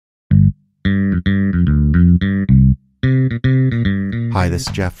Hi, this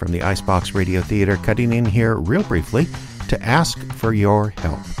is Jeff from the Icebox Radio Theater, cutting in here real briefly to ask for your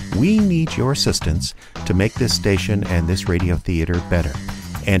help. We need your assistance to make this station and this radio theater better.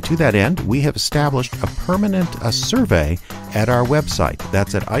 And to that end, we have established a permanent survey at our website.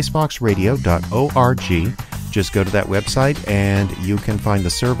 That's at iceboxradio.org. Just go to that website and you can find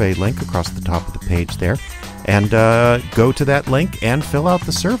the survey link across the top of the page there. And go to that link and fill out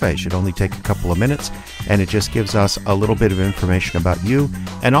the survey. It should only take a couple of minutes, and it just gives us a little bit of information about you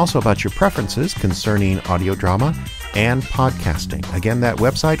and also about your preferences concerning audio drama and podcasting. Again, that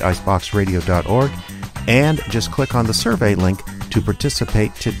website, iceboxradio.org, and just click on the survey link to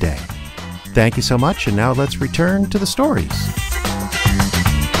participate today. Thank you so much, and now let's return to the stories.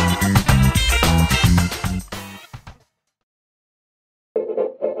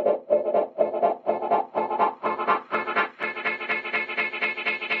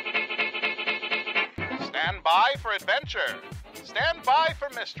 Stand by for adventure. Stand by for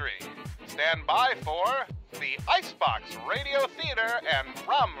mystery. Stand by for the Icebox Radio Theater and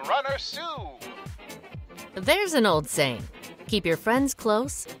Rum Runner Sue. There's an old saying, keep your friends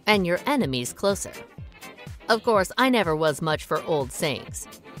close and your enemies closer. Of course, I never was much for old sayings.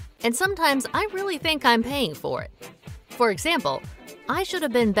 And sometimes I really think I'm paying for it. For example, I should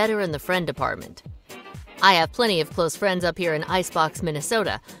have been better in the friend department. I have plenty of close friends up here in Icebox,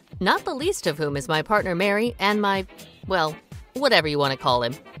 Minnesota, not the least of whom is my partner Mary and my, well, whatever you want to call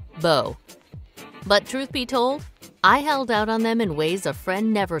him, Beau. But truth be told, I held out on them in ways a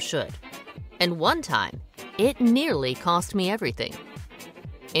friend never should. And one time, it nearly cost me everything.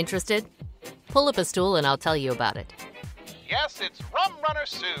 Interested? Pull up a stool and I'll tell you about it. Yes, it's Rum Runner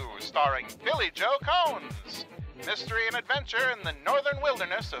Sue, starring Billie Jo Konze. Mystery and adventure in the northern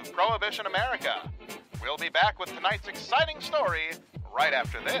wilderness of Prohibition America. We'll be back with tonight's exciting story right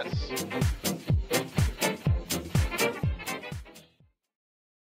after this.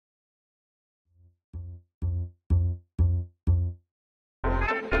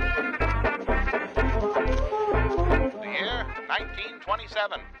 The year,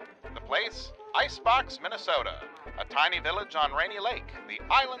 1927. The place, Icebox, Minnesota. A tiny village on Rainy Lake, the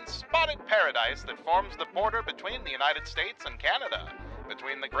island-spotted paradise that forms the border between the United States and Canada,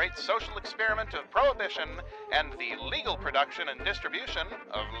 between the great social experiment of Prohibition and the legal production and distribution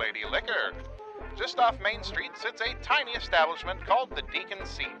of lady liquor. Just off Main Street sits a tiny establishment called the Deacon's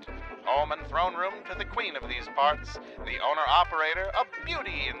Seat, home and throne room to the queen of these parts, the owner-operator, a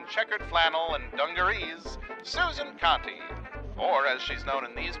beauty in checkered flannel and dungarees, Susan Conte, or as she's known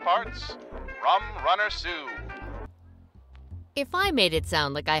in these parts, Rum Runner Sue. If I made it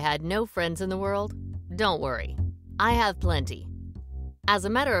sound like I had no friends in the world, don't worry. I have plenty. As a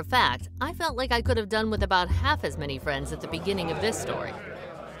matter of fact, I felt like I could have done with about half as many friends at the beginning of this story.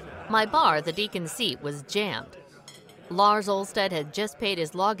 My bar, the Deacon's Seat, was jammed. Lars Olstead had just paid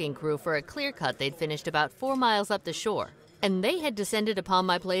his logging crew for a clear cut they'd finished about 4 miles up the shore, and they had descended upon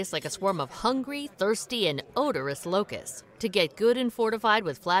my place like a swarm of hungry, thirsty, and odorous locusts to get good and fortified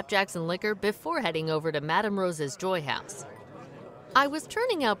with flapjacks and liquor before heading over to Madame Rose's Joy House. I was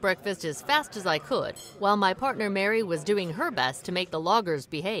turning out breakfast as fast as I could, while my partner Mary was doing her best to make the loggers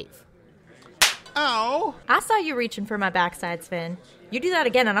behave. Ow! I saw you reaching for my backside, Sven. You do that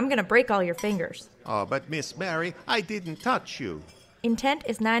again and I'm going to break all your fingers. Oh, but Miss Mary, I didn't touch you. Intent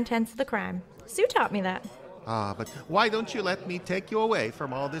is 9/10 of the crime. Sue taught me that. But why don't you let me take you away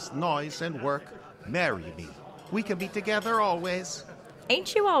from all this noise and work? Marry me. We can be together always.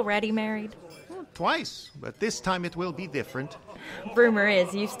 Ain't you already married? Well, twice, but this time it will be different. Rumor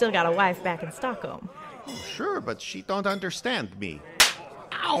is you've still got a wife back in Stockholm. Oh, sure, but she don't understand me.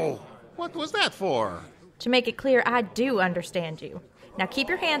 Ow! What was that for? To make it clear, I do understand you. Now keep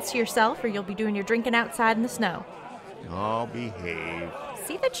your hands to yourself or you'll be doing your drinking outside in the snow. I'll behave.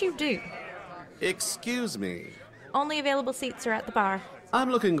 See that you do. Excuse me. Only available seats are at the bar. I'm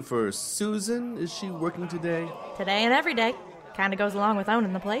looking for Susan. Is she working today? Today and every day. Kinda goes along with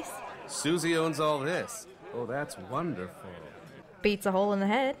owning the place. Susie owns all this. Oh, that's wonderful. Beats a hole in the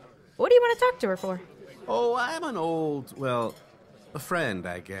head. What do you want to talk to her for? Oh, I'm an old, well, a friend,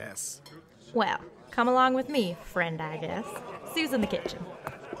 I guess. Well, come along with me, friend, I guess. Sue's in the kitchen.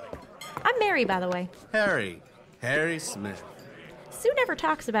 I'm Mary, by the way. Harry Smith. Sue never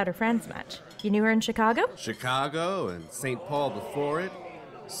talks about her friends much. You knew her in Chicago? Chicago and St. Paul before it.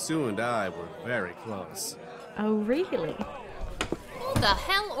 Sue and I were very close. Oh, really? Who the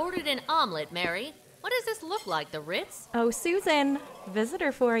hell ordered an omelet, Mary? What does this look like, the Ritz? Oh, Susan.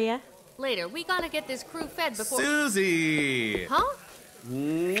 Visitor for you. Later, we gotta get this crew fed before... Susie! Huh?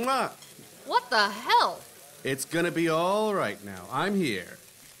 Mwah! What the hell? It's gonna be all right now. I'm here.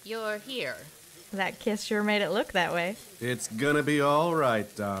 You're here. That kiss sure made it look that way. It's gonna be all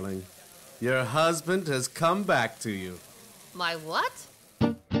right, darling. Your husband has come back to you. My what?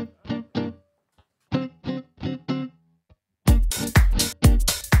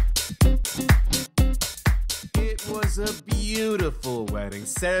 It was a beautiful wedding.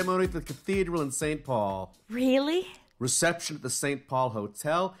 Ceremony at the cathedral in St. Paul. Really? Reception at the St. Paul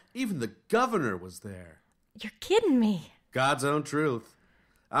Hotel. Even the governor was there. You're kidding me. God's own truth.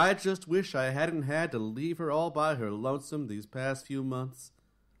 I just wish I hadn't had to leave her all by her lonesome these past few months.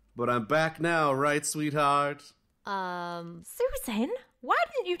 But I'm back now, right, sweetheart? Susan, why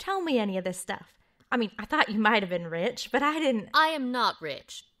didn't you tell me any of this stuff? I mean, I thought you might have been rich, but I didn't... I am not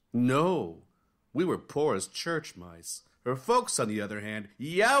rich. No. We were poor as church mice. Her folks, on the other hand,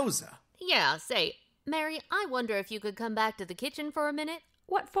 yowza. Yeah, say, Mary, I wonder if you could come back to the kitchen for a minute?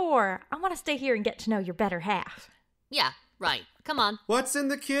 What for? I want to stay here and get to know your better half. Yeah, right. Come on. What's in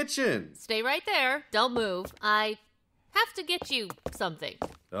the kitchen? Stay right there. Don't move. I have to get you something.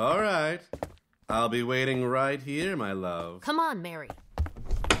 All right. I'll be waiting right here, my love. Come on, Mary.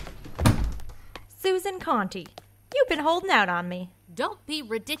 Susan Conti, you've been holding out on me. Don't be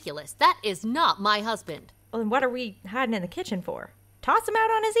ridiculous. That is not my husband. Well, then what are we hiding in the kitchen for? Toss him out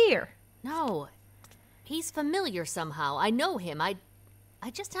on his ear. No. He's familiar somehow. I know him. I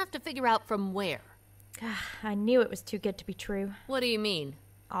just have to figure out from where. I knew it was too good to be true. What do you mean?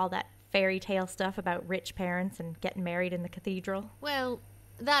 All that fairy tale stuff about rich parents and getting married in the cathedral. Well,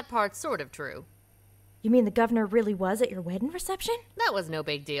 that part's sort of true. You mean the governor really was at your wedding reception? That was no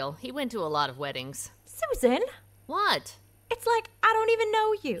big deal. He went to a lot of weddings. Susan! What? It's like I don't even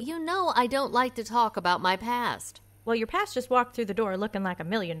know you. You know I don't like to talk about my past. Well, your past just walked through the door looking like $1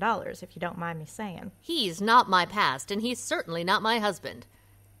 million, if you don't mind me saying. He's not my past, and he's certainly not my husband.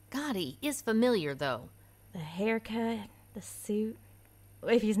 God, he is familiar, though. The haircut, the suit.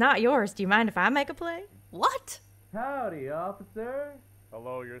 If he's not yours, do you mind if I make a play? What? Howdy, officer.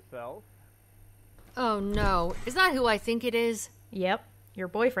 Hello yourself. Oh, no. Is that who I think it is? Yep. Your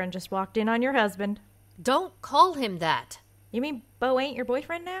boyfriend just walked in on your husband. Don't call him that. You mean Beau ain't your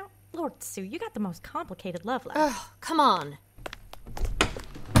boyfriend now? Lord, Sue, you got the most complicated love life. Ugh, come on.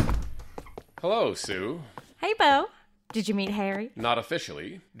 Hello, Sue. Hey, Beau. Did you meet Harry? Not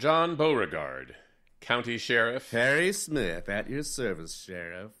officially. John Beauregard, County Sheriff. Harry Smith, at your service,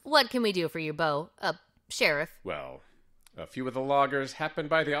 Sheriff. What can we do for you, Beau? Sheriff. Well, a few of the loggers happened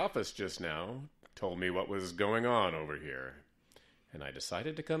by the office just now, told me what was going on over here, and I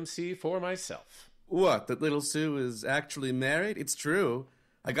decided to come see for myself. What, that little Sue is actually married? It's true.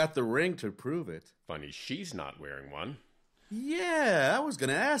 I got the ring to prove it. Funny she's not wearing one. Yeah, I was going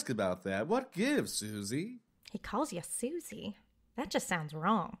to ask about that. What gives, Susie? He calls you Susie. That just sounds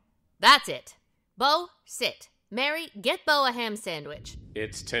wrong. That's it. Beau, sit. Mary, get Beau a ham sandwich.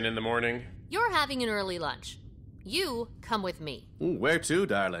 It's 10 in the morning. You're having an early lunch. You come with me. Where to,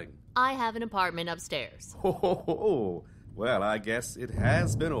 darling? I have an apartment upstairs. Ho, ho, ho. Well, I guess it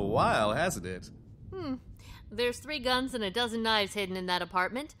has been a while, hasn't it? There's 3 guns and a dozen knives hidden in that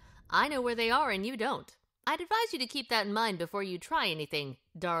apartment. I know where they are and you don't. I'd advise you to keep that in mind before you try anything,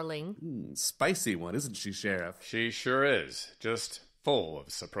 darling. Spicy one, isn't she, Sheriff? She sure is. Just full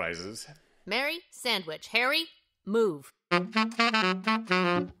of surprises. Mary, sandwich. Harry, move.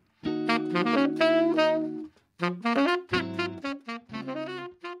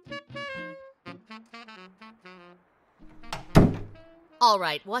 All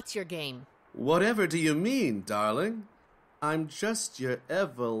right, what's your game? Whatever do you mean, darling? I'm just your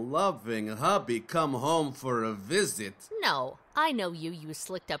ever-loving hubby come home for a visit. No, I know you, you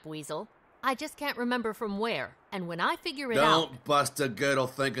slicked-up weasel. I just can't remember from where. And when I figure it out... Don't bust a girdle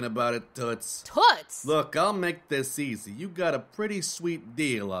thinking about it, Toots. Toots! Look, I'll make this easy. You got a pretty sweet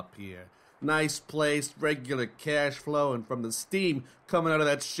deal up here. Nice place, regular cash flow, and from the steam coming out of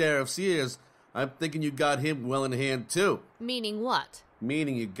that sheriff's ears, I'm thinking you got him well in hand, too. Meaning what?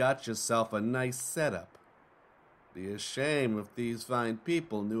 Meaning you got yourself a nice setup. Be a shame if these fine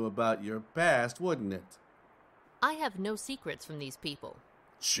people knew about your past, wouldn't it? I have no secrets from these people.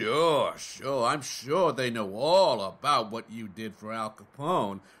 Sure. I'm sure they know all about what you did for Al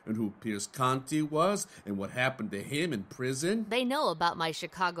Capone and who Pierce Conti was and what happened to him in prison. They know about my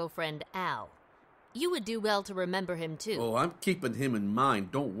Chicago friend Al. You would do well to remember him, too. Oh, I'm keeping him in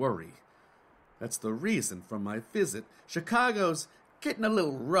mind, don't worry. That's the reason for my visit. Chicago's getting a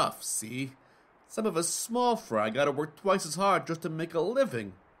little rough, see? Some of us small fry gotta work twice as hard just to make a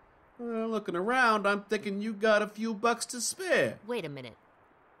living. Looking around, I'm thinking you got a few bucks to spare. Wait a minute.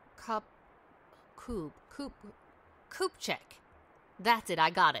 Kupchak. That's it, I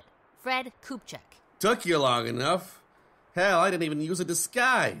got it. Fred Kupchak. Took you long enough. Hell, I didn't even use a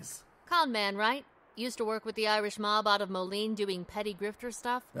disguise. Con man, right? Used to work with the Irish mob out of Moline doing petty grifter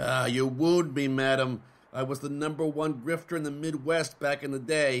stuff? Ah, you wooed me, madam. I was the #1 grifter in the Midwest back in the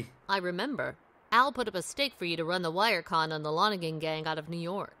day. I remember. Al put up a stake for you to run the WireCon on the Lonigan gang out of New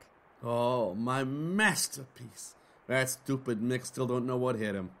York. Oh, my masterpiece. That stupid Mick still don't know what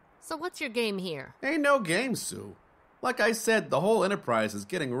hit him. So what's your game here? Ain't no game, Sue. Like I said, the whole enterprise is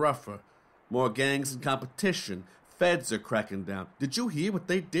getting rougher. More gangs and competition. Feds are cracking down. Did you hear what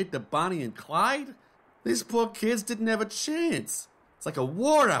they did to Bonnie and Clyde? These poor kids didn't have a chance. It's like a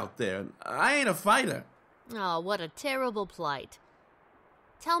war out there, and I ain't a fighter. Oh, what a terrible plight.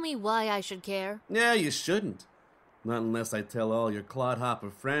 Tell me why I should care. Yeah, you shouldn't. Not unless I tell all your clodhopper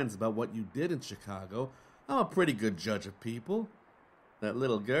friends about what you did in Chicago. I'm a pretty good judge of people. That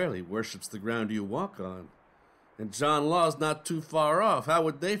little girlie worships the ground you walk on. And John Law's not too far off. How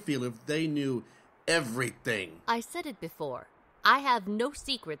would they feel if they knew everything? I said it before. I have no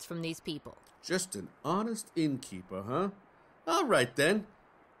secrets from these people. Just an honest innkeeper, huh? All right, then.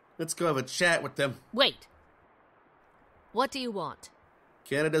 Let's go have a chat with them. Wait. What do you want?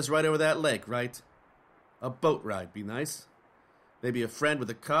 Canada's right over that lake, right? A boat ride be nice. Maybe a friend with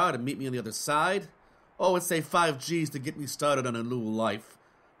a car to meet me on the other side. Oh, let's say 5 G's to get me started on a new life.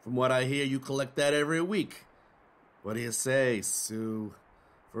 From what I hear, you collect that every week. What do you say, Sue?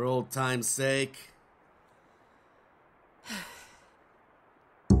 For old time's sake?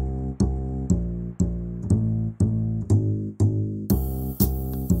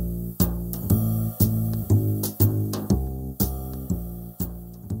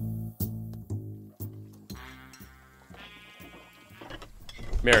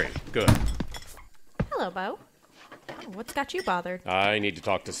 Mary, good. Hello, Beau. Oh, what's got you bothered? I need to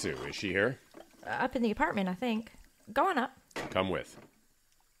talk to Sue. Is she here? Up in the apartment, I think. Go on up. Come with.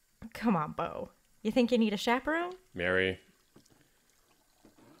 Come on, Beau. You think you need a chaperone? Mary,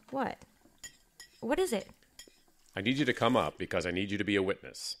 What? What is it? I need you to come up because I need you to be a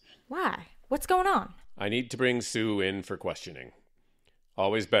witness. Why? What's going on? I need to bring Sue in for questioning.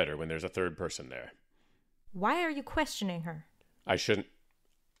 Always better when there's a third person there. Why are you questioning her? I shouldn't.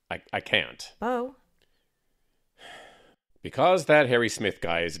 I can't. Beau? Because that Harry Smith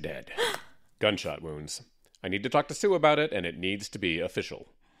guy is dead. Gunshot wounds. I need to talk to Sue about it, and it needs to be official.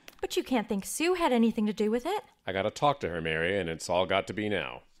 But you can't think Sue had anything to do with it. I gotta talk to her, Mary, and it's all got to be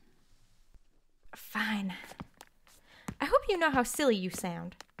now. Fine. I hope you know how silly you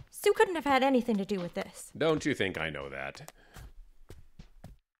sound. Sue couldn't have had anything to do with this. Don't you think I know that?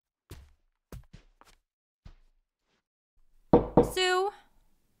 Sue?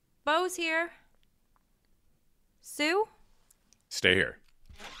 Beau's here. Sue? Stay here.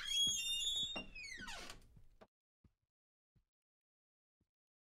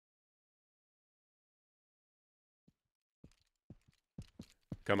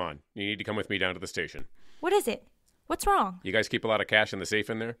 Come on. You need to come with me down to the station. What is it? What's wrong? You guys keep a lot of cash in the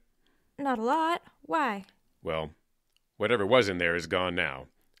safe in there? Not a lot. Why? Well, whatever was in there is gone now.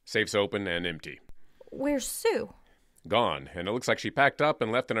 Safe's open and empty. Where's Sue? Gone, and it looks like she packed up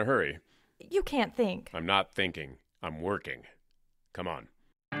and left in a hurry. You can't think. I'm not thinking. I'm working. Come on.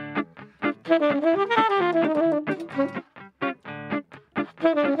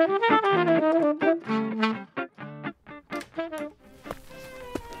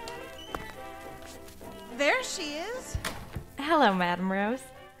 There she is. Hello, Madam Rose.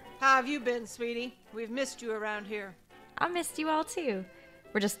 How have you been, sweetie? We've missed you around here. I missed you all, too.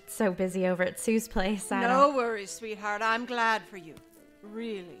 We're just so busy over at Sue's place. No worries, sweetheart. I'm glad for you.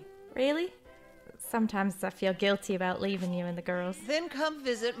 Really. Really? Sometimes I feel guilty about leaving you and the girls. Then come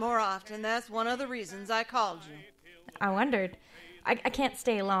visit more often. That's one of the reasons I called you. I wondered. I can't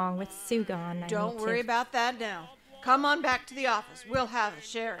stay long with Sue gone. Don't worry about that now. Come on back to the office. We'll have a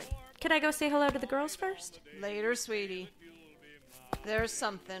sherry. Could I go say hello to the girls first? Later, sweetie. There's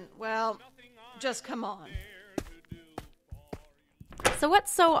something. Well, just come on. So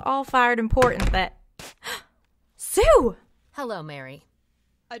what's so all-fired important that... Sue! Hello, Mary.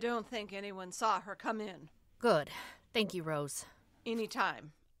 I don't think anyone saw her come in. Good. Thank you, Rose.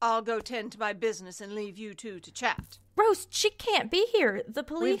 Anytime. I'll go tend to my business and leave you two to chat. Rose, she can't be here. The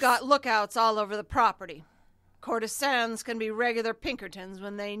police... We've got lookouts all over the property. Courtesans can be regular Pinkertons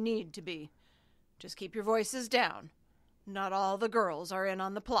when they need to be. Just keep your voices down. Not all the girls are in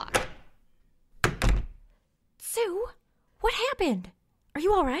on the plot. Sue, what happened? Are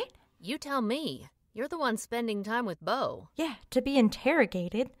you all right? You tell me. You're the one spending time with Beau. Yeah, to be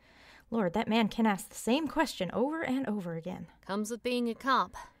interrogated. Lord, that man can ask the same question over and over again. Comes with being a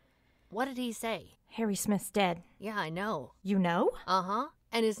cop. What did he say? Harry Smith's dead. Yeah, I know. You know? Uh-huh.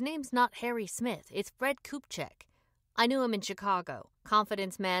 And his name's not Harry Smith. It's Fred Kupchak. I knew him in Chicago,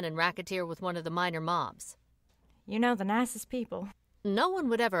 confidence man and racketeer with one of the minor mobs. You know the nicest people. No one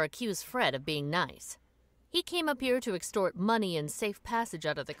would ever accuse Fred of being nice. He came up here to extort money and safe passage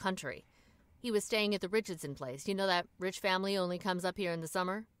out of the country. He was staying at the Richardson place. You know that rich family only comes up here in the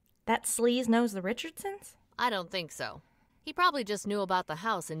summer? That sleaze knows the Richardsons? I don't think so. He probably just knew about the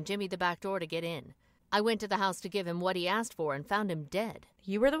house and jimmied the back door to get in. I went to the house to give him what he asked for and found him dead.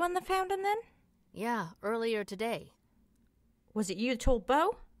 You were the one that found him then? Yeah, earlier today. Was it you that told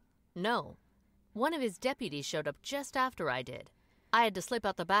Beau? No. One of his deputies showed up just after I did. I had to slip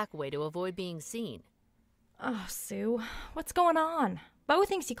out the back way to avoid being seen. Oh, Sue, what's going on? Beau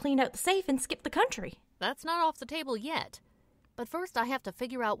thinks you cleaned out the safe and skipped the country. That's not off the table yet. But first I have to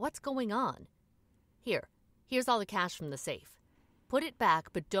figure out what's going on. Here's all the cash from the safe. Put it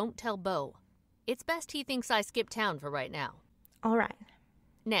back, but don't tell Beau. It's best he thinks I skipped town for right now. All right.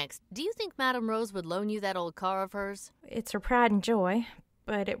 Next, do you think Madame Rose would loan you that old car of hers? It's her pride and joy,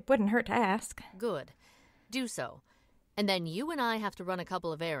 but it wouldn't hurt to ask. Good. Do so. And then you and I have to run a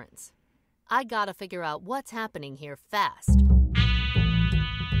couple of errands. I gotta figure out what's happening here fast.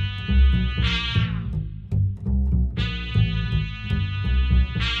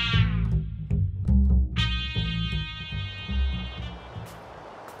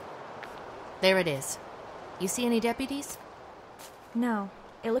 There it is. You see any deputies? No,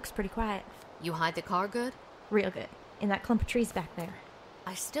 it looks pretty quiet. You hide the car good? Real good. In that clump of trees back there.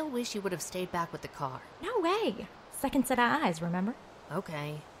 I still wish you would have stayed back with the car. No way! Second set of eyes, remember?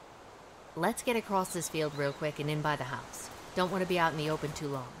 Okay. Let's get across this field real quick and in by the house. Don't want to be out in the open too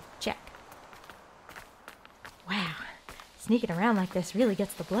long. Check. Wow. Sneaking around like this really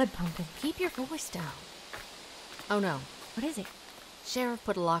gets the blood pumping. Keep your voice down. Oh no. What is it? Sheriff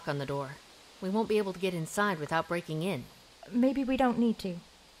put a lock on the door. We won't be able to get inside without breaking in. Maybe we don't need to.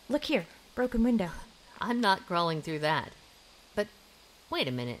 Look here. Broken window. I'm not crawling through that. But wait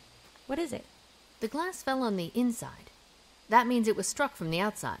a minute. What is it? The glass fell on the inside. That means it was struck from the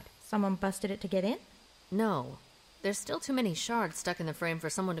outside. Someone busted it to get in? No. There's still too many shards stuck in the frame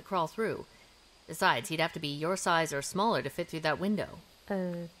for someone to crawl through. Besides, he'd have to be your size or smaller to fit through that window.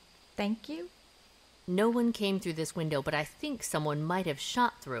 Thank you? No one came through this window, but I think someone might have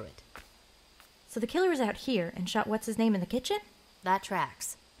shot through it. So the killer was out here and shot what's-his-name in the kitchen? That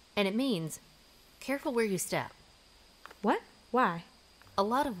tracks. And it means, careful where you step. What? Why? A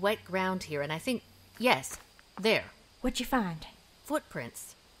lot of wet ground here, and I think, yes, there. What'd you find?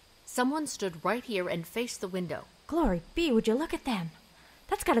 Footprints. Someone stood right here and faced the window. Glory be, would you look at them?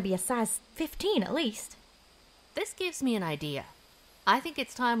 That's gotta be a size 15 at least. This gives me an idea. I think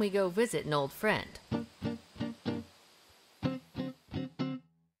it's time we go visit an old friend.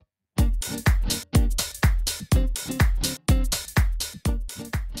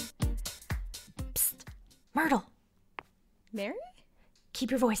 Psst. Myrtle. Mary?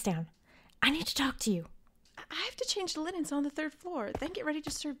 Keep your voice down. I need to talk to you. I have to change the linens on the 3rd floor, then get ready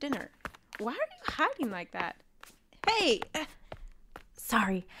to serve dinner. Why are you hiding like that? Hey!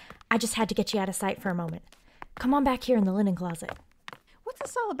 Sorry, I just had to get you out of sight for a moment. Come on back here in the linen closet. What's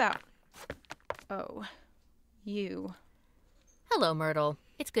this all about? Oh, you. Hello, Myrtle.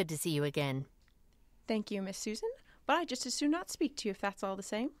 It's good to see you again. Thank you, Miss Susan, but I just as soon not speak to you if that's all the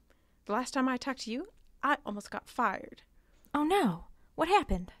same. The last time I talked to you, I almost got fired. Oh no, what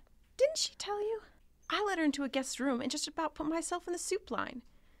happened? Didn't she tell you? I let her into a guest's room and just about put myself in the soup line.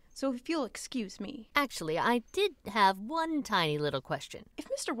 So if you'll excuse me. Actually, I did have one tiny little question. If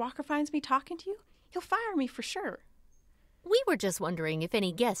Mr. Walker finds me talking to you, he'll fire me for sure. We were just wondering if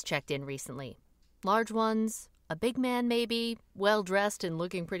any guests checked in recently. Large ones, a big man maybe, well-dressed and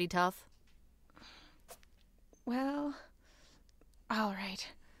looking pretty tough. Well, all right.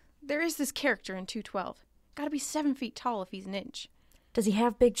 There is this character in 212. Gotta be 7 feet tall if he's an inch. Does he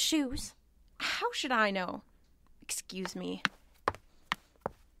have big shoes? How should I know? Excuse me.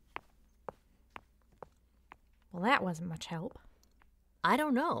 Well, that wasn't much help. I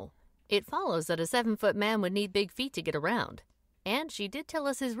don't know. It follows that a 7-foot man would need big feet to get around. And she did tell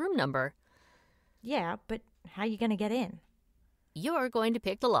us his room number. Yeah, but how you gonna get in? You're going to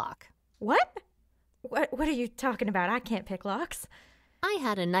pick the lock. What? What are you talking about? I can't pick locks. I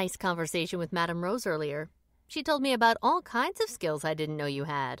had a nice conversation with Madame Rose earlier. She told me about all kinds of skills I didn't know you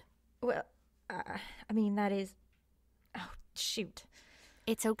had. Well, I mean, that is... Oh, shoot.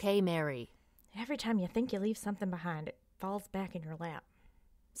 It's okay, Mary. Every time you think you leave something behind, it falls back in your lap.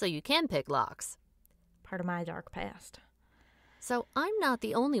 So you can pick locks. Part of my dark past. So I'm not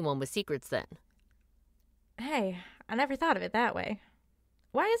the only one with secrets then. Hey, I never thought of it that way.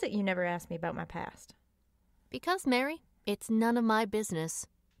 Why is it you never asked me about my past? Because, Mary, it's none of my business.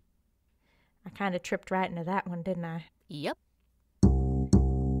 I kind of tripped right into that one, didn't I? Yep.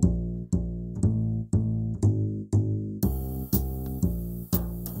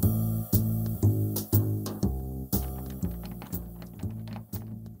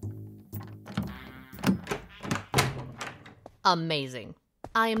 Amazing.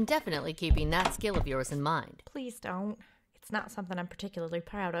 I am definitely keeping that skill of yours in mind. Please don't. It's not something I'm particularly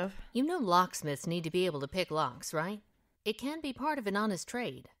proud of. You know locksmiths need to be able to pick locks, right? It can be part of an honest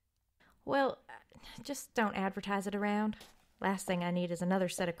trade. Well, just don't advertise it around. Last thing I need is another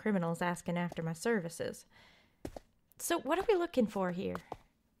set of criminals asking after my services. So what are we looking for here?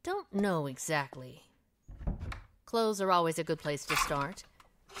 Don't know exactly. Clothes are always a good place to start.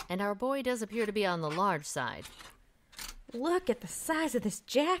 And our boy does appear to be on the large side. Look at the size of this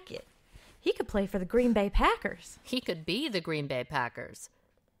jacket. He could play for the Green Bay Packers. He could be the Green Bay Packers.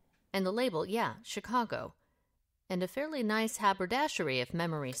 And the label, yeah, Chicago. And a fairly nice haberdashery if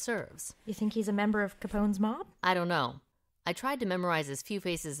memory serves. You think he's a member of Capone's mob? I don't know. I tried to memorize as few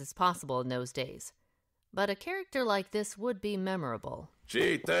faces as possible in those days. But a character like this would be memorable.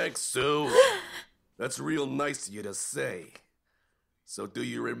 Gee, thanks, Sue. That's real nice of you to say. So do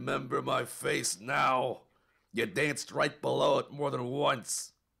you remember my face now? You danced right below it more than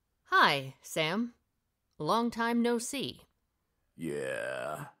once. Hi, Sam. Long time no see.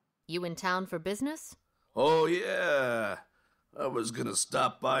 Yeah. You in town for business? Oh, yeah. I was gonna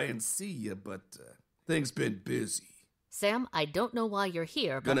stop by and see you, but things been busy. Sam, I don't know why you're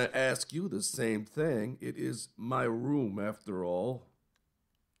here, but... Gonna ask you the same thing. It is my room, after all.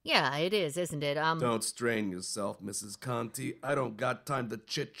 Yeah, it is, isn't it? Don't strain yourself, Mrs. Conte. I don't got time to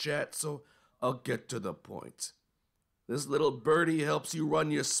chit-chat, so I'll get to the point. This little birdie helps you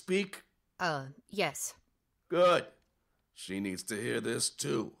run your speak? Yes. Good. She needs to hear this,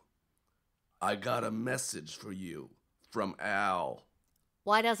 too. I got a message for you from Al.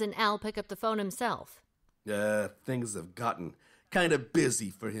 Why doesn't Al pick up the phone himself? Things have gotten kind of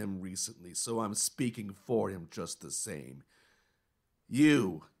busy for him recently, so I'm speaking for him just the same.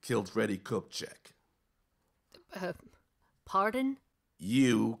 You killed Freddie Kupchak. Pardon?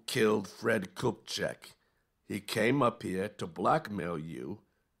 You killed Fred Kupchak. He came up here to blackmail you.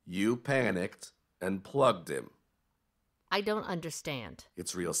 You panicked and plugged him. I don't understand.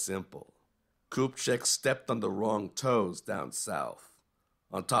 It's real simple. Kupchak stepped on the wrong toes down south.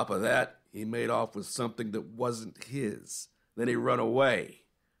 On top of that, he made off with something that wasn't his. Then he run away.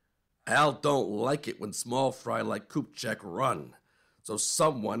 Al don't like it when small fry like Kupchak run, so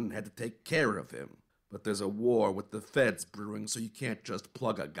someone had to take care of him. But there's a war with the feds brewing, so you can't just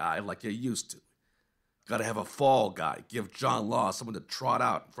plug a guy like you used to. Gotta have a fall guy, give John Law someone to trot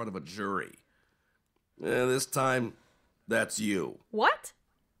out in front of a jury. This time, that's you. What?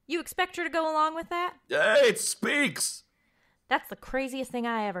 You expect her to go along with that? Hey, it speaks! That's the craziest thing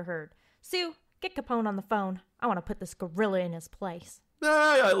I ever heard. Sue, get Capone on the phone. I want to put this gorilla in his place. Hey,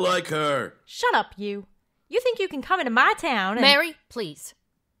 I like her. Shut up, you. You think you can come into my town and... Mary, please.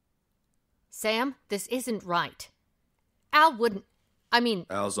 Sam, this isn't right. Al wouldn't...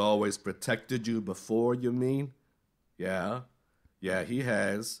 Al's always protected you before, you mean? Yeah, he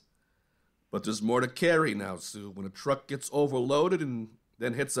has. But there's more to carry now, Sue. When a truck gets overloaded and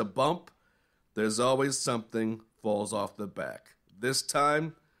then hits a bump, there's always something falls off the back. This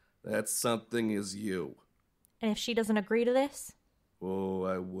time, that something is you. And if she doesn't agree to this? Oh,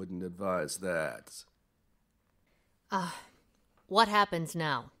 I wouldn't advise that. What happens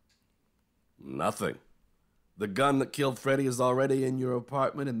now? Nothing. The gun that killed Freddie is already in your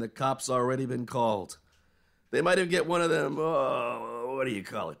apartment, and the cops already been called. They might even get one of them, what do you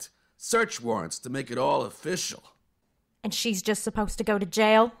call it? Search warrants to make it all official. And she's just supposed to go to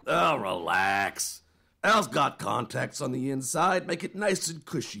jail? Oh, relax. Al's got contacts on the inside, make it nice and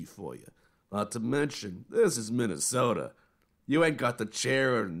cushy for you. Not to mention, this is Minnesota. You ain't got the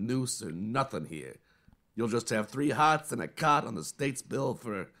chair or noose or nothing here. You'll just have 3 hots and a cot on the state's bill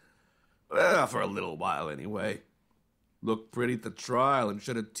for a little while anyway. Look pretty at the trial and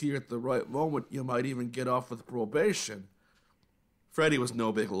shed a tear at the right moment, you might even get off with probation. Freddie was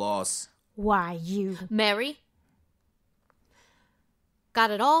no big loss. Why, you... Mary?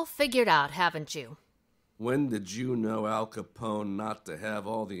 Got it all figured out, haven't you? When did you know Al Capone not to have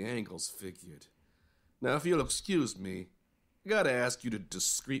all the angles figured? Now, if you'll excuse me, I gotta ask you to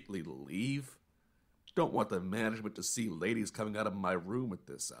discreetly leave. Don't want the management to see ladies coming out of my room at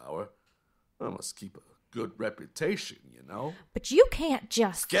this hour. I must keep a good reputation, you know. But you can't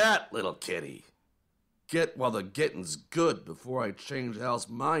just... Scat, little kitty. Get while the getting's good before I change Al's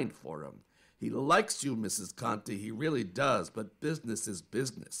mind for him. He likes you, Mrs. Conte, he really does, but business is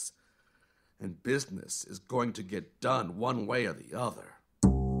business. And business is going to get done one way or the other.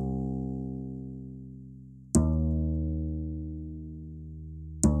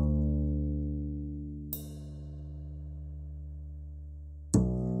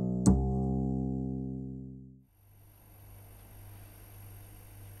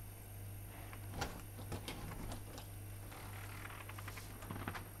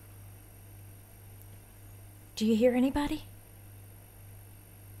 Do you hear anybody?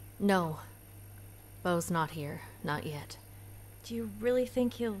 No. Beau's not here. Not yet. Do you really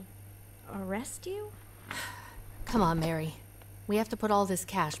think he'll arrest you? Come on, Mary. We have to put all this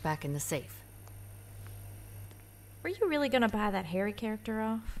cash back in the safe. Were you really gonna buy that Harry character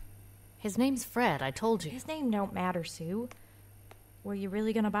off? His name's Fred, I told you. His name don't matter, Sue. Were you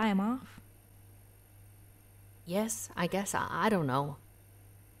really gonna buy him off? Yes, I guess. I don't know.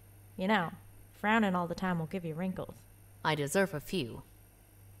 You know, frowning all the time will give you wrinkles. I deserve a few.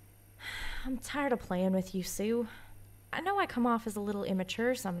 I'm tired of playing with you, Sue. I know I come off as a little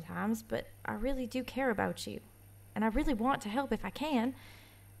immature sometimes, but I really do care about you. And I really want to help if I can.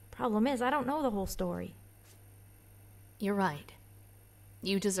 Problem is, I don't know the whole story. You're right.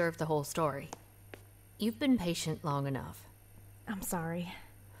 You deserve the whole story. You've been patient long enough. I'm sorry.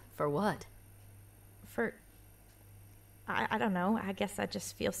 For what? For... I don't know. I guess I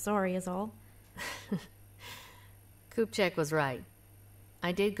just feel sorry is all. Kupchak was right.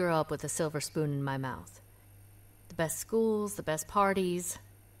 I did grow up with a silver spoon in my mouth. The best schools, the best parties.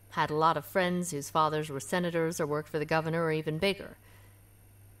 Had a lot of friends whose fathers were senators or worked for the governor or even bigger.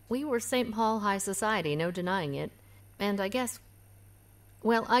 We were St. Paul high society, no denying it. And I guess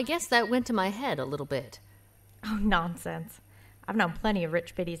that went to my head a little bit. Oh, nonsense. I've known plenty of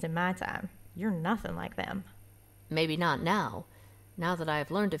rich biddies in my time. You're nothing like them. Maybe not now that I have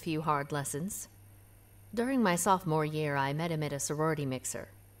learned a few hard lessons. During my sophomore year, I met him at a sorority mixer.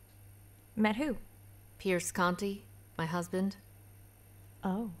 Met who? Pierce Conti, my husband.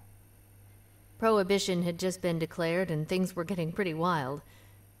 Oh. Prohibition had just been declared and things were getting pretty wild.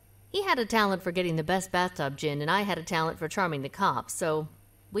 He had a talent for getting the best bathtub gin and I had a talent for charming the cops, so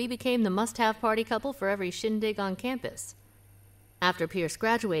we became the must-have party couple for every shindig on campus. After Pierce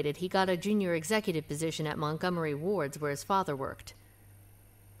graduated, he got a junior executive position at Montgomery Ward's where his father worked.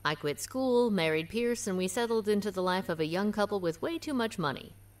 I quit school, married Pierce, and we settled into the life of a young couple with way too much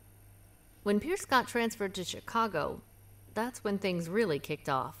money. When Pierce got transferred to Chicago, that's when things really kicked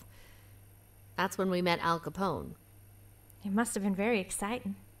off. That's when we met Al Capone. It must have been very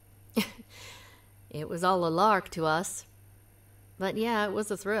exciting. It was all a lark to us. But yeah, it was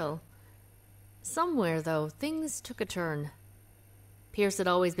a thrill. Somewhere, though, things took a turn. Pierce had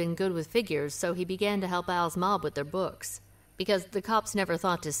always been good with figures, so he began to help Al's mob with their books. Because the cops never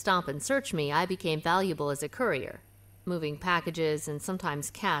thought to stop and search me, I became valuable as a courier, moving packages and sometimes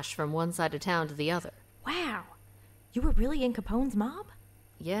cash from one side of town to the other. Wow! You were really in Capone's mob?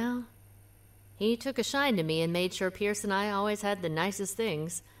 Yeah. He took a shine to me and made sure Pierce and I always had the nicest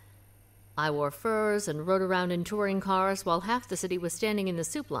things. I wore furs and rode around in touring cars while half the city was standing in the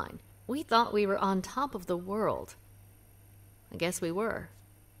soup line. We thought we were on top of the world. I guess we were.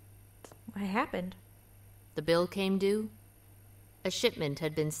 What happened? The bill came due. A shipment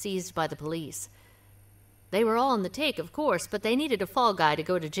had been seized by the police. They were all on the take, of course, but they needed a fall guy to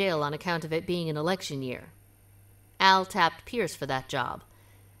go to jail on account of it being an election year. Al tapped Pierce for that job.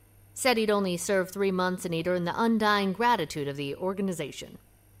 Said he'd only serve 3 months and he'd earn the undying gratitude of the organization.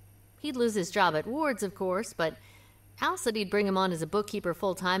 He'd lose his job at Ward's, of course, but Al said he'd bring him on as a bookkeeper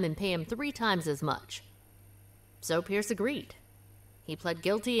full-time and pay him 3 times as much. So Pierce agreed. He pled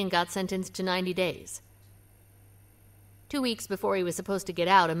guilty and got sentenced to 90 days. 2 weeks before he was supposed to get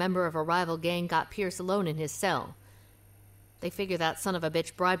out, a member of a rival gang got Pierce alone in his cell. They figure that son of a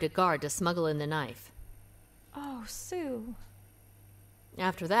bitch bribed a guard to smuggle in the knife. Oh, Sue.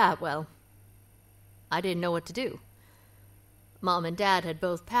 After that, well, I didn't know what to do. Mom and Dad had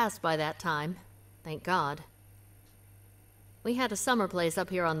both passed by that time, thank God. We had a summer place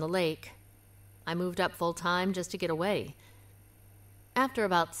up here on the lake. I moved up full-time just to get away. After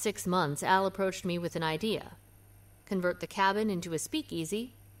about 6 months, Al approached me with an idea. Convert the cabin into a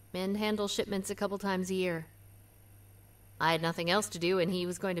speakeasy and handle shipments a couple times a year. I had nothing else to do and he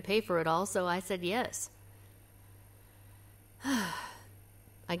was going to pay for it all, so I said yes.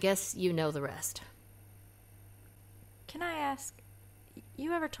 I guess you know the rest. Can I ask,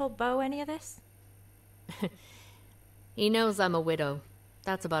 you ever told Beau any of this? He knows I'm a widow.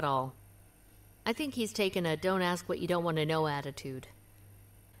 That's about all. I think he's taken a don't ask what you don't want to know attitude.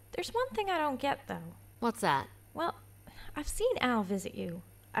 There's one thing I don't get, though. What's that? Well, I've seen Al visit you.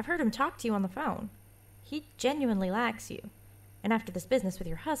 I've heard him talk to you on the phone. He genuinely likes you. And after this business with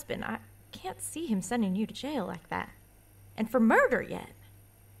your husband, I can't see him sending you to jail like that. And for murder yet.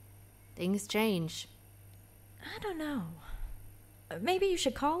 Things change. I don't know. Maybe you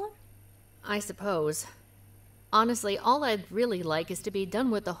should call him? I suppose. Honestly, all I'd really like is to be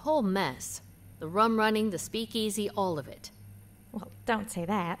done with the whole mess. The rum running, the speakeasy, all of it. Well, don't say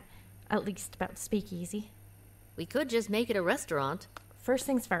that. At least about the speakeasy. We could just make it a restaurant. First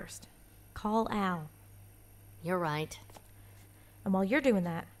things first. Call Al. You're right. And while you're doing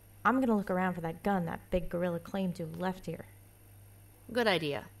that, I'm going to look around for that gun that big gorilla claimed to have left here. Good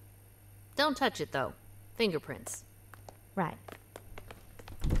idea. Don't touch it, though. Fingerprints. Right.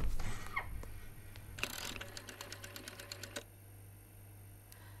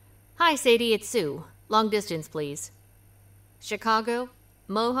 Hi, Sadie, it's Sue. Long distance, please. Chicago,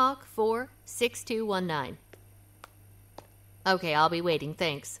 Mohawk 46219. Okay, I'll be waiting,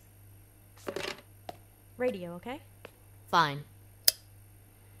 thanks. Radio, okay? Fine.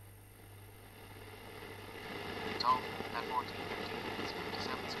 Tom, at 14:15 East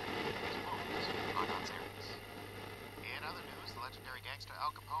 57th Street, these phones are not serious. In other news, the legendary gangster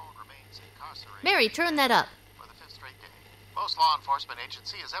Al Capone remains incarcerated. Mary, turn that up. For the 5th straight day. Most law enforcement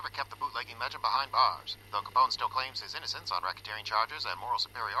agency has ever kept the bootlegging legend behind bars. Though Capone still claims his innocence on racketeering charges and moral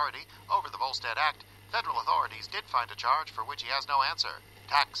superiority over the Volstead Act, federal authorities did find a charge for which he has no answer.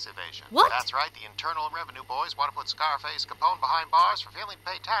 Tax evasion. What? That's right, the Internal Revenue Boys want to put Scarface Capone behind bars for failing to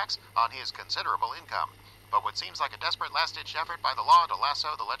pay tax on his considerable income. But what seems like a desperate last-ditch effort by the law to lasso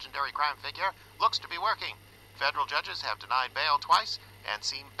the legendary crime figure looks to be working. Federal judges have denied bail twice and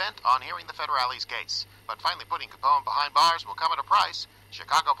seem bent on hearing the federales case. But finally putting Capone behind bars will come at a price.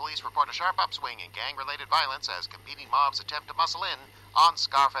 Chicago police report a sharp upswing in gang-related violence as competing mobs attempt to muscle in on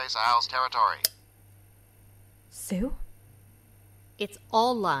Scarface Al's territory. Sue? It's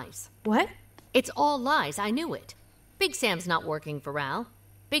all lies. What? It's all lies, I knew it. Big Sam's not working for Al.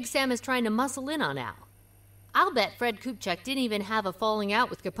 Big Sam is trying to muscle in on Al. I'll bet Fred Kupchak didn't even have a falling out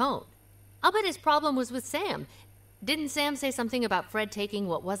with Capone. I'll bet his problem was with Sam. Didn't Sam say something about Fred taking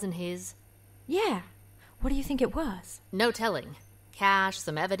what wasn't his? Yeah. What do you think it was? No telling. Cash,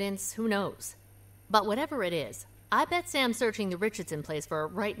 some evidence, who knows? But whatever it is, I bet Sam's searching the Richardson place for it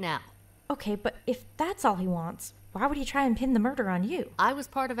right now. Okay, but if that's all he wants, why would he try and pin the murder on you? I was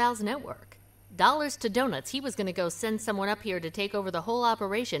part of Al's network. Dollars to donuts, he was going to go send someone up here to take over the whole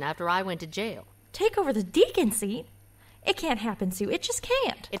operation after I went to jail. Take over the deacon seat? It can't happen, Sue. It just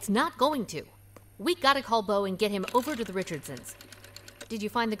can't. It's not going to. We gotta call Beau and get him over to the Richardsons. Did you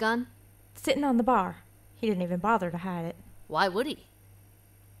find the gun? Sitting on the bar. He didn't even bother to hide it. Why would he?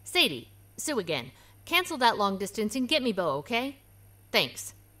 Sadie, Sue again. Cancel that long distance and get me Beau, okay?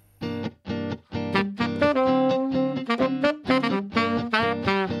 Thanks.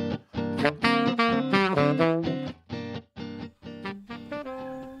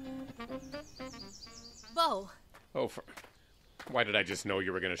 Beau. Oh, why did I just know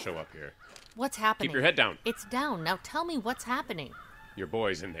you were going to show up here? What's happening? Keep your head down. It's down. Now tell me what's happening. Your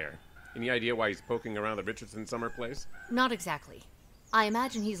boy's in there. Any idea why he's poking around the Richardson summer place? Not exactly. I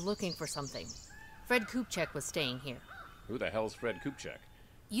imagine he's looking for something. Fred Kupchak was staying here. Who the hell's Fred Kupchak?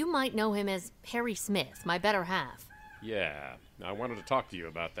 You might know him as Harry Smith, my better half. Yeah, I wanted to talk to you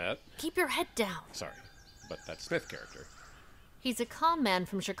about that. Keep your head down. Sorry, but that Smith character. He's a con man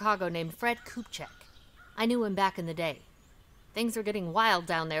from Chicago named Fred Kupchak. I knew him back in the day. Things are getting wild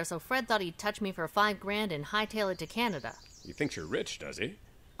down there, so Fred thought he'd touch me for $5,000 and hightail it to Canada. He thinks you're rich, does he?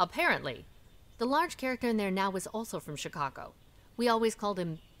 Apparently. The large character in there now is also from Chicago. We always called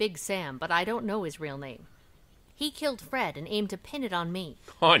him Big Sam, but I don't know his real name. He killed Fred and aimed to pin it on me.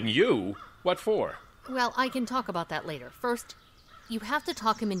 On you? What for? Well, I can talk about that later. First, you have to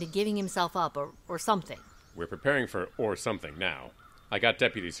talk him into giving himself up or something. We're preparing for or something now. I got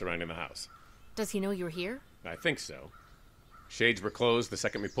deputies surrounding the house. Does he know you're here? I think so. Shades were closed the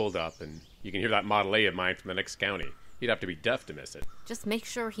second we pulled up, and you can hear that Model A of mine from the next county. He'd have to be deaf to miss it. Just make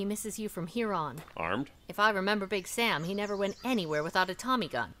sure he misses you from here on. Armed? If I remember Big Sam, he never went anywhere without a Tommy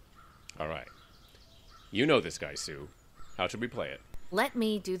gun. All right. You know this guy, Sue. How should we play it? Let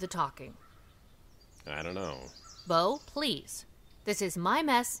me do the talking. I don't know. Beau, please. This is my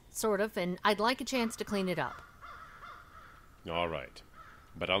mess, sort of, and I'd like a chance to clean it up. All right.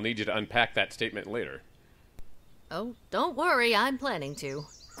 But I'll need you to unpack that statement later. Oh, don't worry, I'm planning to.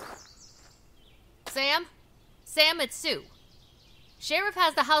 Sam? Sam, it's Sue. Sheriff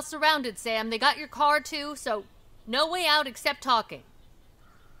has the house surrounded, Sam. They got your car, too, so no way out except talking.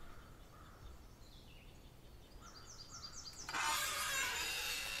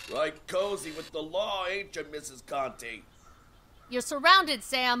 Right cozy with the law, ain't you, Mrs. Conte? You're surrounded,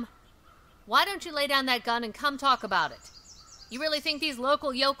 Sam. Why don't you lay down that gun and come talk about it? You really think these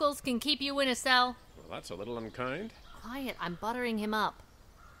local yokels can keep you in a cell? Well, that's a little unkind. Quiet, I'm buttering him up.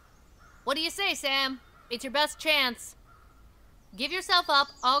 What do you say, Sam? It's your best chance. Give yourself up,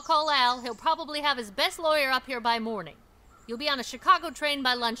 I'll call Al. He'll probably have his best lawyer up here by morning. You'll be on a Chicago train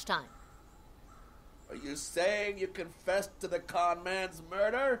by lunchtime. Are you saying you confessed to the con man's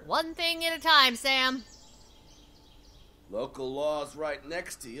murder? One thing at a time, Sam. Local law's right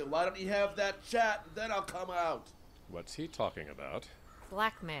next to you. Why don't you have that chat and then I'll come out? What's he talking about?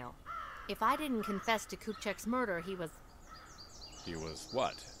 Blackmail. If I didn't confess to Kupchek's murder, he was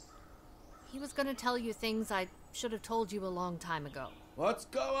what? He was gonna tell you things I should have told you a long time ago. What's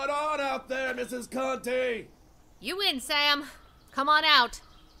going on out there, Mrs. Conte? You win, Sam. Come on out.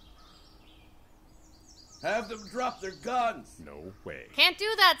 Have them drop their guns. No way. Can't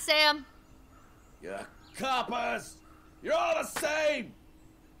do that, Sam. You coppers! You're all the same!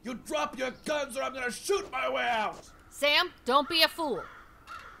 You drop your guns or I'm gonna shoot my way out! Sam, don't be a fool.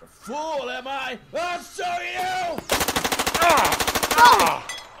 A fool, am I? I'll show you!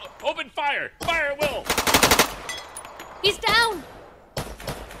 Open fire! Fire at will! He's down!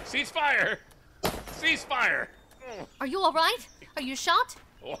 Cease fire! Cease fire! Are you all right? Are you shot?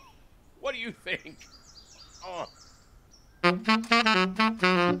 Oh, what do you think? Oh.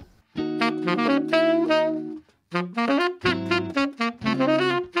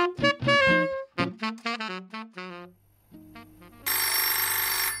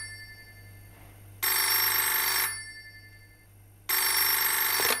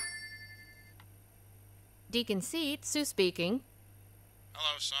 Deacon Seat, Sue speaking.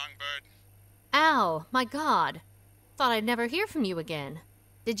 Hello, Songbird. Ow, my God. Thought I'd never hear from you again.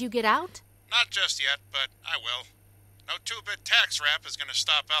 Did you get out? Not just yet, but I will. No two-bit tax rap is going to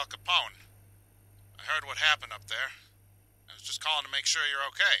stop Al Capone. I heard what happened up there. I was just calling to make sure you're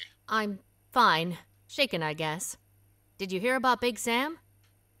okay. I'm fine. Shaken, I guess. Did you hear about Big Sam?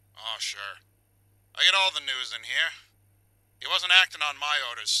 Oh, sure. I get all the news in here. He wasn't acting on my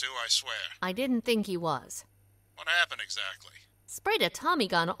orders, Sue, I swear. I didn't think he was. What happened exactly? Sprayed a Tommy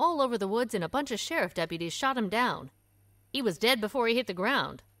gun all over the woods and a bunch of sheriff deputies shot him down. He was dead before he hit the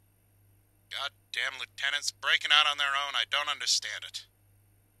ground. Goddamn lieutenants breaking out on their own, I don't understand it.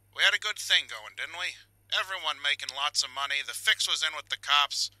 We had a good thing going, didn't we? Everyone making lots of money, the fix was in with the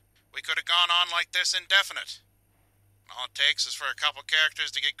cops. We could have gone on like this indefinite. All it takes is for a couple characters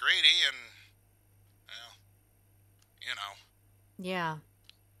to get greedy and, well, you know. Yeah.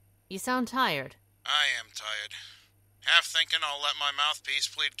 You sound tired. I am tired. Half thinking I'll let my mouthpiece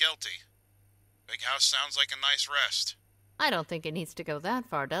plead guilty. Big house sounds like a nice rest. I don't think it needs to go that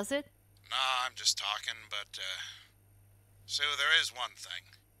far, does it? Nah, I'm just talking, but, Sue, there is one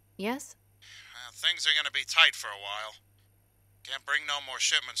thing. Yes? Things are gonna be tight for a while. Can't bring no more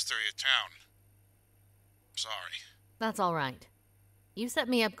shipments through your town. Sorry. That's all right. You set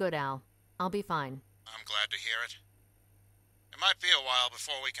me up good, Al. I'll be fine. I'm glad to hear it. It might be a while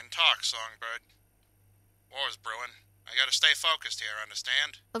before we can talk, Songbird. War's brewing. I gotta stay focused here,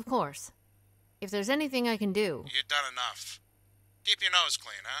 understand? Of course. If there's anything I can do... You've done enough. Keep your nose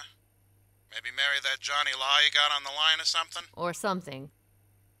clean, huh? Maybe marry that Johnny Law you got on the line or something? Or something.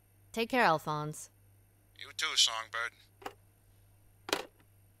 Take care, Alphonse. You too, Songbird.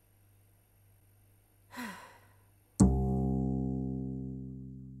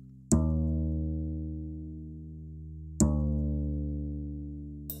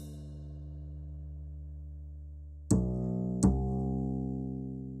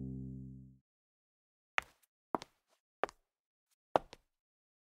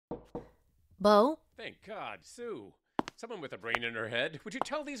 Beau? Thank God, Sue. Someone with a brain in her head. Would you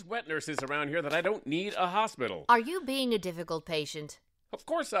tell these wet nurses around here that I don't need a hospital? Are you being a difficult patient? Of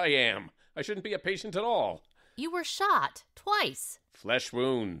course I am. I shouldn't be a patient at all. You were shot. Twice. Flesh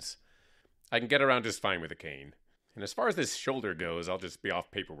wounds. I can get around just fine with a cane. And as far as this shoulder goes, I'll just be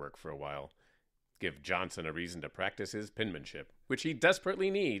off paperwork for a while. Give Johnson a reason to practice his penmanship, which he desperately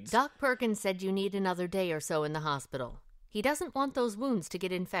needs. Doc Perkins said you need another day or so in the hospital. He doesn't want those wounds to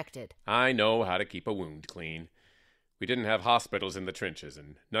get infected. I know how to keep a wound clean. We didn't have hospitals in the trenches,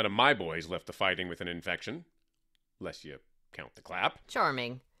 and none of my boys left the fighting with an infection. Unless you count the clap.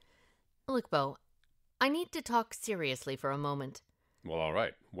 Charming. Look, Beau, I need to talk seriously for a moment. Well, all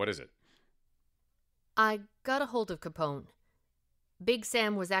right. What is it? I got a hold of Capone. Big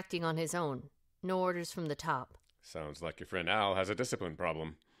Sam was acting on his own. No orders from the top. Sounds like your friend Al has a discipline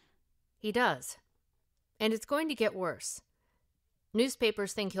problem. He does. And it's going to get worse.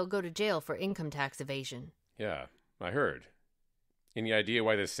 Newspapers think he'll go to jail for income tax evasion. Yeah, I heard. Any idea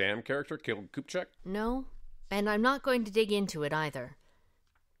why this Sam character killed Kupchek? No, and I'm not going to dig into it either.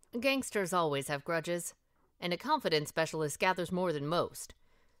 Gangsters always have grudges, and a confidence specialist gathers more than most.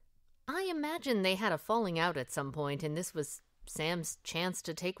 I imagine they had a falling out at some point, and this was Sam's chance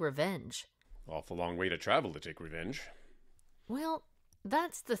to take revenge. Awful long way to travel to take revenge. Well,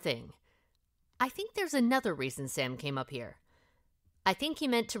 that's the thing. I think there's another reason Sam came up here. I think he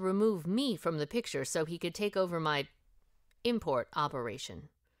meant to remove me from the picture so he could take over my import operation.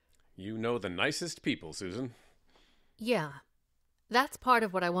 You know the nicest people, Susan. Yeah, that's part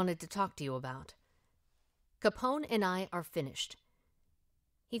of what I wanted to talk to you about. Capone and I are finished.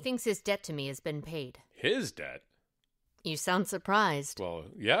 He thinks his debt to me has been paid. His debt? You sound surprised. Well,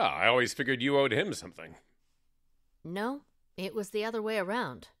 yeah, I always figured you owed him something. No, it was the other way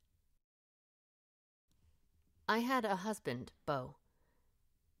around. I had a husband, Beau.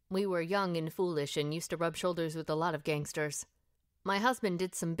 We were young and foolish and used to rub shoulders with a lot of gangsters. My husband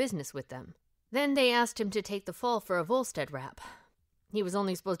did some business with them. Then they asked him to take the fall for a Volstead rap. He was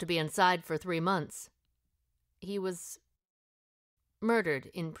only supposed to be inside for 3 months. He was murdered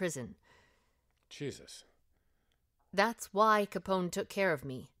in prison. Jesus. That's why Capone took care of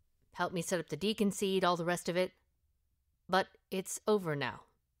me. Helped me set up the deacon seat, all the rest of it. But it's over now.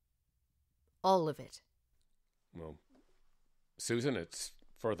 All of it. Well, Susan, it's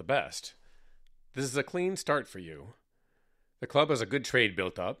for the best. This is a clean start for you. The club has a good trade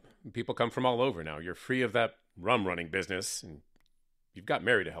built up. People come from all over now. You're free of that rum running business, and you've got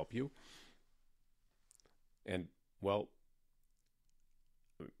Mary to help you. And, well,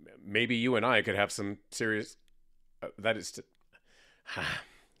 maybe you and I could have some serious...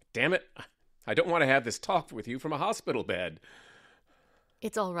 Damn it. I don't want to have this talk with you from a hospital bed.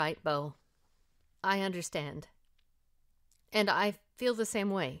 It's all right, Beau. I understand. And I feel the same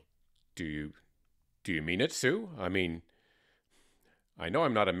way. Do you mean it, Sue? I mean, I know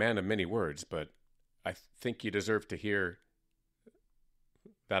I'm not a man of many words, but I think you deserve to hear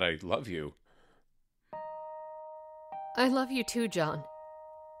that I love you. I love you too, John.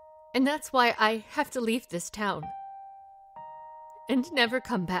 And that's why I have to leave this town. And never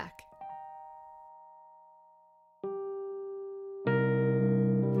come back.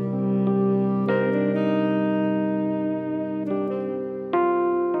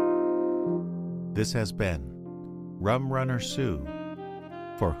 This has been Rum Runner Sue,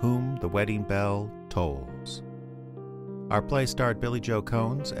 For Whom the Wedding Bell Tolls. Our play starred Billie Jo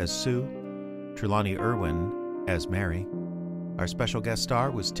Konze as Sue, Trelawney Erwin as Mary. Our special guest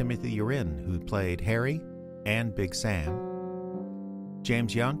star was Timothy Uren, who played Harry and Big Sam.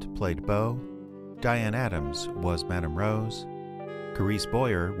 James Yount played Beau. Diane Adams was Madame Rose. Charis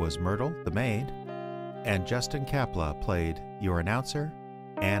Boyer was Myrtle, the maid. And Justin Kapla played your announcer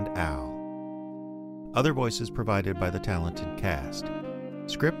and Al. Other voices provided by the talented cast.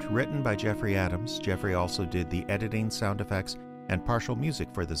 Script written by Jeffrey Adams. Jeffrey also did the editing, sound effects, and partial music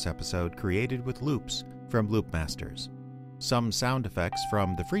for this episode, created with loops from Loopmasters. Some sound effects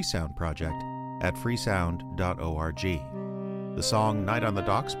from the FreeSound Project at freesound.org. The song Night on the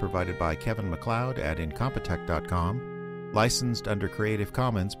Docks provided by Kevin MacLeod at Incompetech.com, licensed under Creative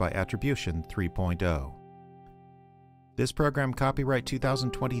Commons by Attribution 3.0. This program copyright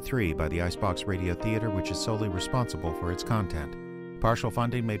 2023 by the Icebox Radio Theater, which is solely responsible for its content. Partial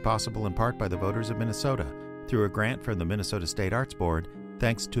funding made possible in part by the voters of Minnesota through a grant from the Minnesota State Arts Board,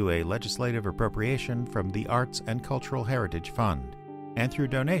 thanks to a legislative appropriation from the Arts and Cultural Heritage Fund, and through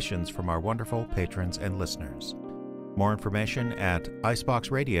donations from our wonderful patrons and listeners. More information at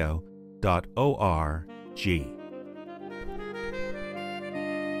iceboxradio.org.